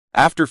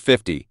After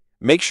 50,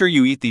 make sure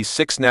you eat these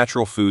 6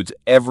 natural foods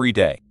every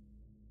day.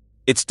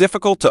 It's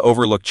difficult to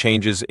overlook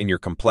changes in your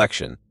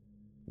complexion,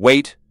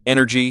 weight,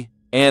 energy,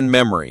 and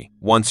memory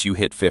once you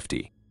hit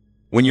 50.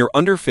 When you're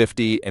under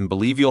 50 and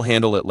believe you'll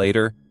handle it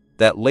later,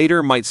 that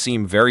later might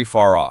seem very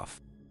far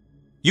off.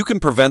 You can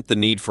prevent the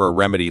need for a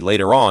remedy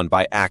later on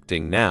by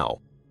acting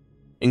now.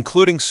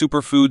 Including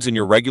superfoods in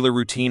your regular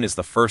routine is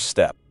the first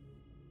step.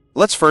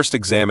 Let's first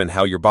examine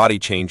how your body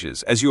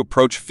changes as you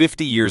approach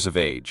 50 years of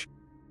age.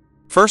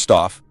 First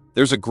off,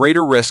 there's a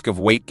greater risk of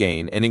weight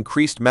gain and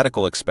increased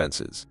medical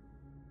expenses.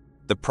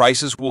 The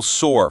prices will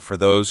soar for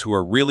those who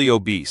are really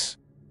obese.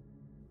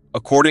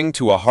 According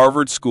to a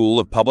Harvard School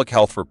of Public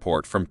Health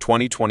report from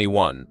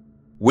 2021,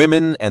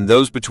 women and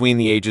those between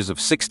the ages of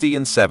 60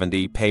 and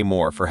 70 pay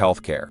more for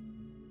healthcare.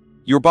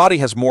 Your body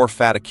has more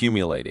fat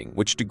accumulating,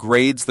 which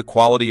degrades the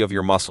quality of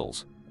your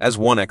muscles, as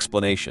one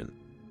explanation.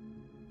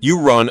 You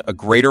run a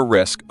greater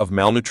risk of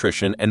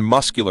malnutrition and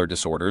muscular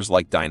disorders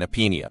like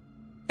dynapenia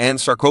and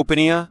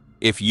sarcopenia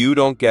if you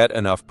don't get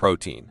enough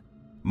protein.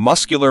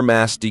 Muscular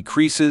mass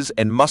decreases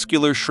and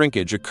muscular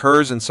shrinkage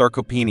occurs in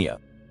sarcopenia.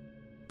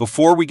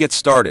 Before we get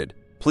started,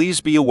 please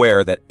be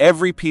aware that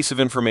every piece of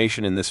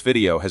information in this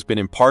video has been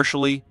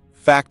impartially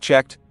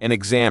fact-checked and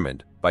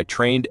examined by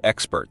trained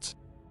experts.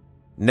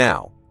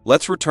 Now,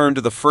 let's return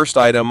to the first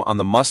item on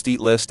the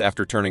must-eat list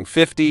after turning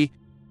 50,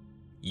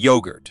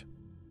 yogurt.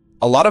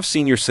 A lot of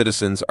senior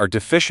citizens are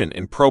deficient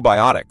in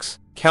probiotics,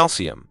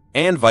 calcium,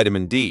 and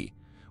vitamin D,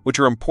 which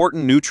are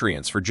important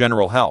nutrients for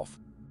general health.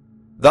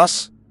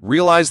 Thus,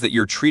 realize that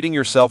you're treating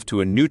yourself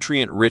to a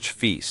nutrient-rich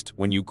feast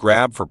when you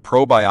grab for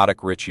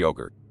probiotic-rich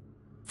yogurt.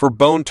 For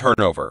bone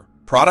turnover,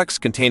 products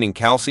containing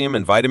calcium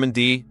and vitamin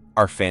D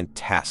are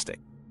fantastic.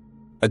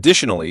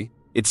 Additionally,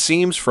 it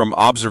seems from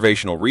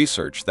observational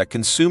research that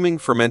consuming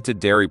fermented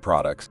dairy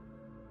products,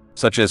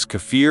 such as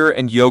kefir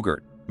and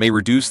yogurt, may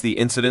reduce the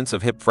incidence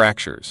of hip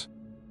fractures.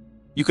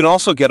 You can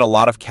also get a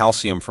lot of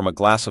calcium from a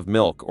glass of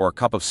milk or a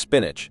cup of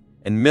spinach,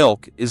 and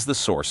milk is the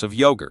source of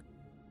yogurt.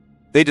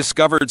 They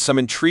discovered some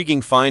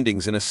intriguing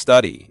findings in a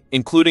study,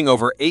 including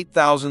over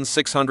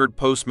 8,600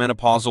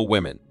 postmenopausal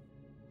women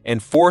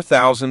and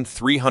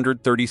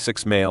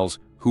 4,336 males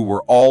who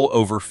were all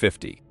over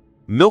 50.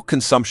 Milk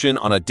consumption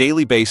on a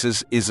daily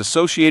basis is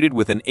associated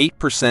with an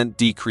 8%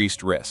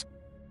 decreased risk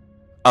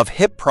of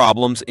hip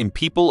problems in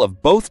people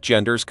of both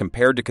genders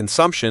compared to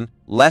consumption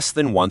less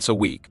than once a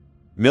week.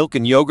 Milk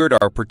and yogurt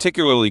are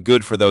particularly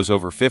good for those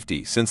over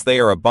 50 since they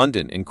are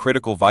abundant in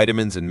critical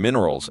vitamins and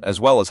minerals as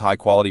well as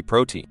high-quality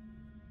protein.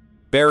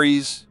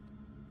 Berries.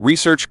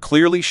 Research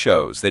clearly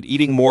shows that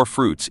eating more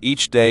fruits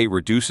each day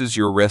reduces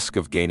your risk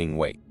of gaining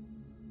weight.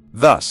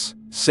 Thus,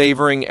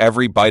 savoring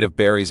every bite of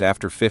berries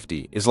after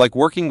 50 is like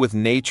working with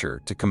nature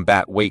to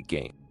combat weight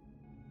gain.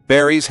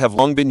 Berries have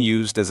long been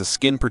used as a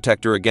skin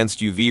protector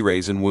against UV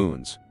rays and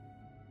wounds.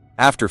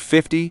 After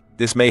 50,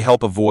 this may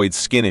help avoid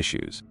skin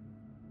issues.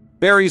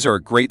 Berries are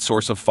a great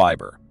source of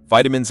fiber,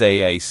 vitamins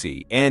A,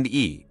 C, and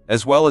E,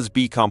 as well as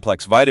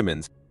B-complex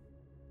vitamins,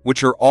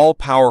 which are all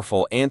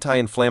powerful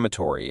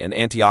anti-inflammatory and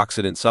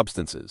antioxidant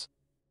substances.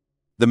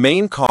 The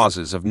main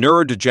causes of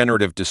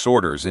neurodegenerative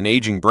disorders in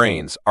aging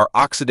brains are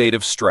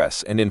oxidative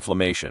stress and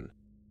inflammation.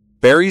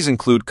 Berries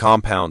include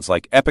compounds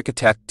like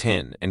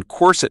epicatectin and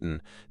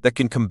quercetin that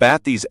can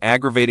combat these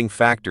aggravating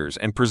factors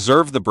and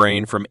preserve the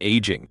brain from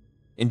aging.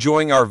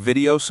 Enjoying our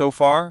video so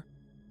far?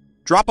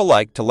 Drop a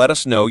like to let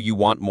us know you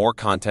want more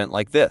content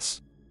like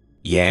this.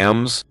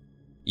 Yams.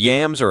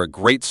 Yams are a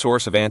great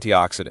source of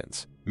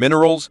antioxidants,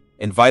 minerals,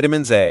 and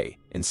vitamins A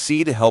and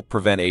C to help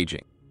prevent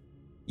aging.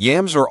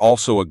 Yams are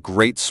also a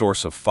great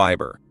source of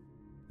fiber,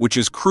 which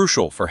is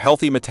crucial for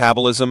healthy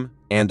metabolism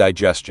and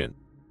digestion.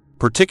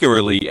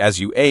 Particularly as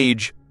you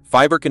age,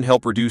 fiber can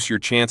help reduce your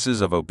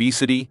chances of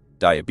obesity,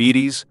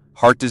 diabetes,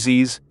 heart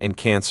disease, and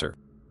cancer.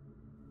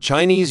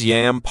 Chinese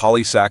yam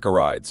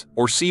polysaccharides,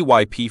 or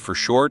CYP for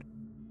short,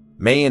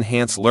 may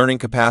enhance learning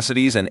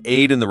capacities and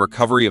aid in the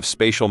recovery of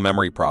spatial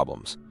memory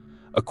problems,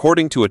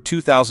 according to a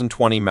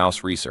 2020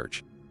 mouse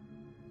research.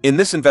 In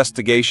this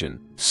investigation,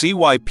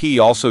 CYP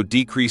also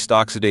decreased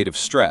oxidative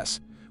stress,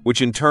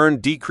 which in turn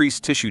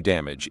decreased tissue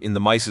damage in the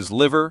mice's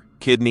liver,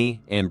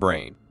 kidney, and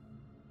brain.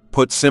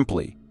 Put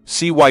simply,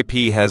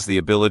 CYP has the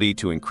ability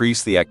to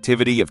increase the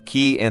activity of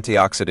key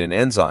antioxidant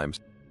enzymes,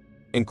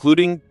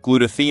 including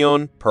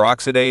glutathione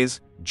peroxidase,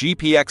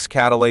 GPX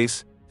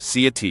catalase,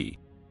 CAT,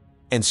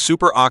 and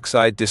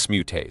superoxide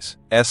dismutase,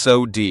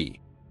 SOD.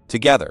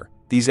 Together,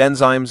 these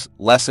enzymes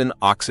lessen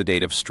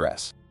oxidative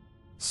stress.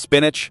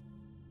 Spinach.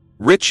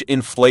 Rich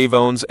in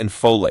flavones and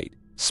folate,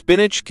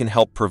 spinach can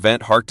help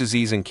prevent heart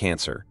disease and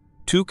cancer,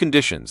 two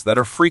conditions that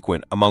are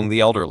frequent among the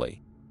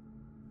elderly.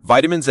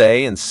 Vitamins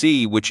A and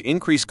C, which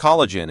increase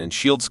collagen and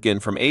shield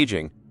skin from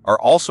aging, are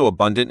also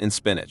abundant in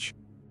spinach.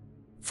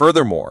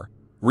 Furthermore,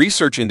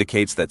 research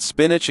indicates that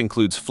spinach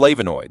includes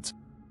flavonoids,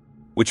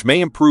 which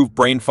may improve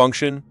brain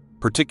function,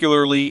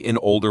 particularly in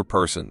older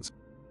persons,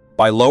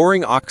 by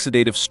lowering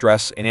oxidative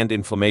stress and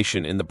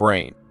inflammation in the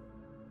brain.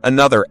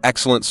 Another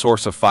excellent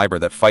source of fiber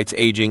that fights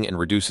aging and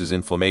reduces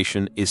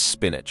inflammation is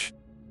spinach.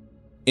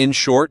 In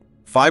short,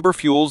 fiber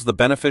fuels the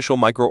beneficial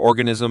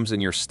microorganisms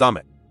in your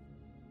stomach.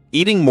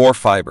 Eating more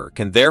fiber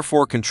can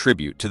therefore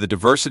contribute to the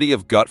diversity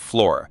of gut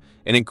flora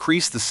and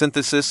increase the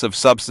synthesis of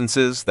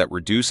substances that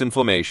reduce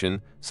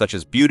inflammation, such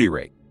as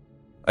butyrate.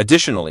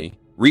 Additionally,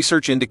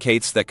 research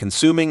indicates that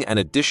consuming an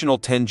additional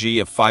 10 g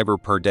of fiber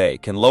per day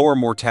can lower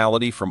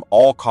mortality from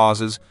all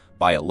causes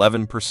by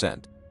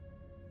 11%.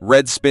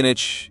 Red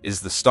spinach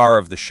is the star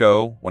of the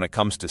show when it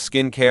comes to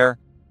skincare,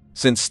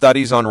 since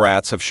studies on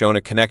rats have shown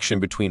a connection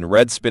between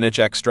red spinach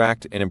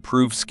extract and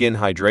improved skin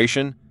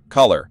hydration,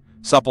 color,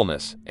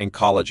 suppleness, and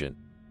collagen.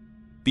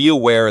 Be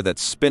aware that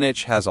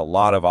spinach has a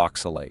lot of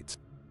oxalates.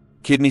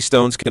 Kidney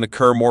stones can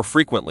occur more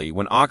frequently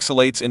when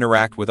oxalates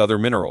interact with other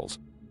minerals,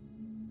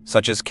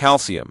 such as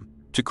calcium,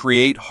 to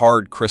create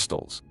hard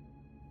crystals.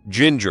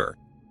 Ginger.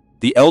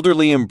 The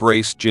elderly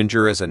embrace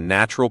ginger as a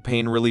natural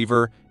pain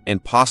reliever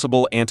and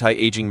possible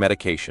anti-aging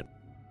medication.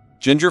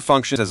 Ginger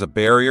functions as a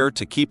barrier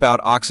to keep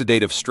out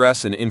oxidative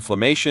stress and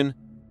inflammation,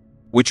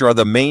 which are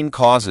the main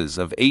causes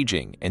of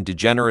aging and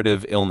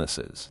degenerative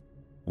illnesses.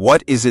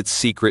 What is its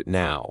secret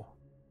now?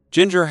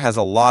 Ginger has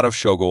a lot of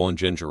shogal and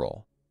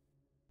gingerol.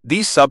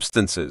 These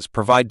substances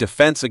provide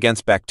defense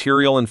against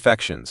bacterial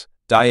infections,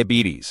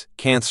 diabetes,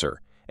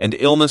 cancer, and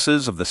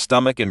illnesses of the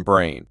stomach and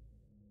brain.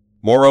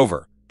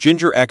 Moreover,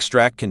 ginger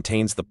extract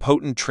contains the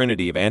potent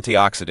trinity of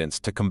antioxidants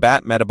to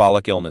combat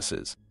metabolic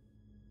illnesses.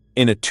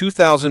 In a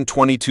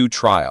 2022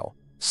 trial,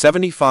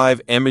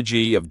 75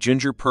 mg of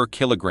ginger per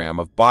kilogram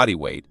of body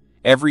weight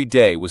every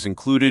day was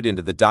included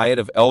into the diet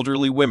of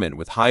elderly women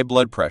with high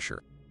blood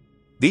pressure.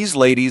 These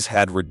ladies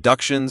had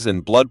reductions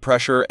in blood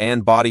pressure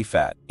and body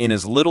fat in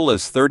as little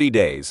as 30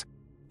 days,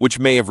 which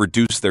may have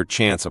reduced their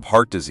chance of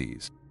heart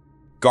disease.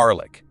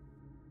 Garlic.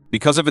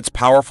 Because of its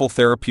powerful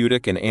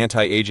therapeutic and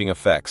anti-aging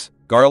effects,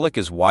 garlic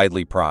is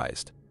widely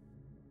prized.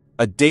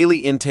 A daily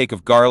intake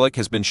of garlic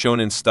has been shown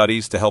in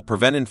studies to help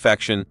prevent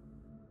infection,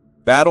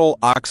 battle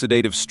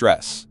oxidative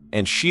stress,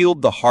 and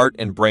shield the heart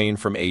and brain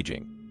from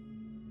aging.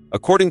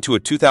 According to a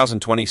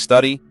 2020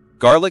 study,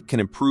 garlic can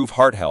improve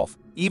heart health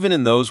even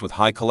in those with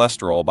high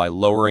cholesterol by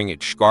lowering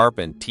its SHRP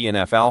and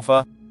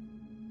TNF-alpha,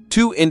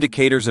 two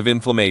indicators of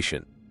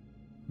inflammation.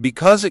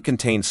 Because it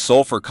contains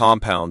sulfur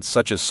compounds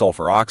such as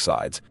sulfur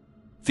oxides,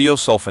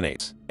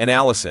 thiosulfonates, and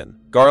allicin,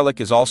 garlic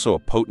is also a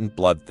potent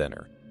blood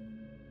thinner.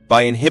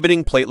 By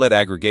inhibiting platelet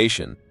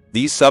aggregation,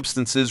 these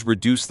substances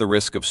reduce the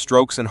risk of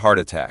strokes and heart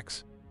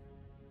attacks.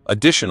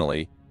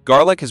 Additionally,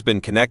 garlic has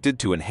been connected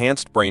to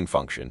enhanced brain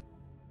function,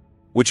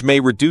 which may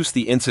reduce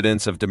the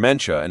incidence of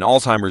dementia and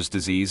Alzheimer's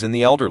disease in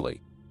the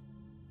elderly.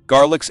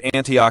 Garlic's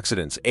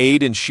antioxidants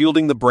aid in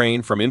shielding the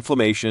brain from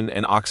inflammation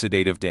and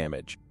oxidative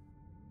damage.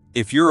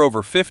 If you're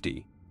over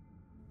 50,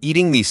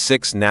 eating these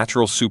 6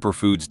 natural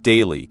superfoods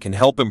daily can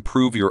help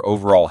improve your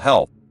overall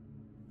health,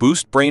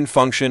 boost brain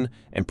function,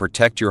 and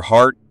protect your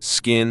heart,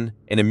 skin,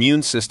 and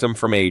immune system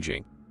from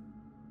aging.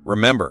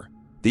 Remember,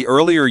 the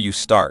earlier you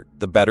start,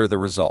 the better the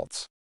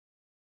results.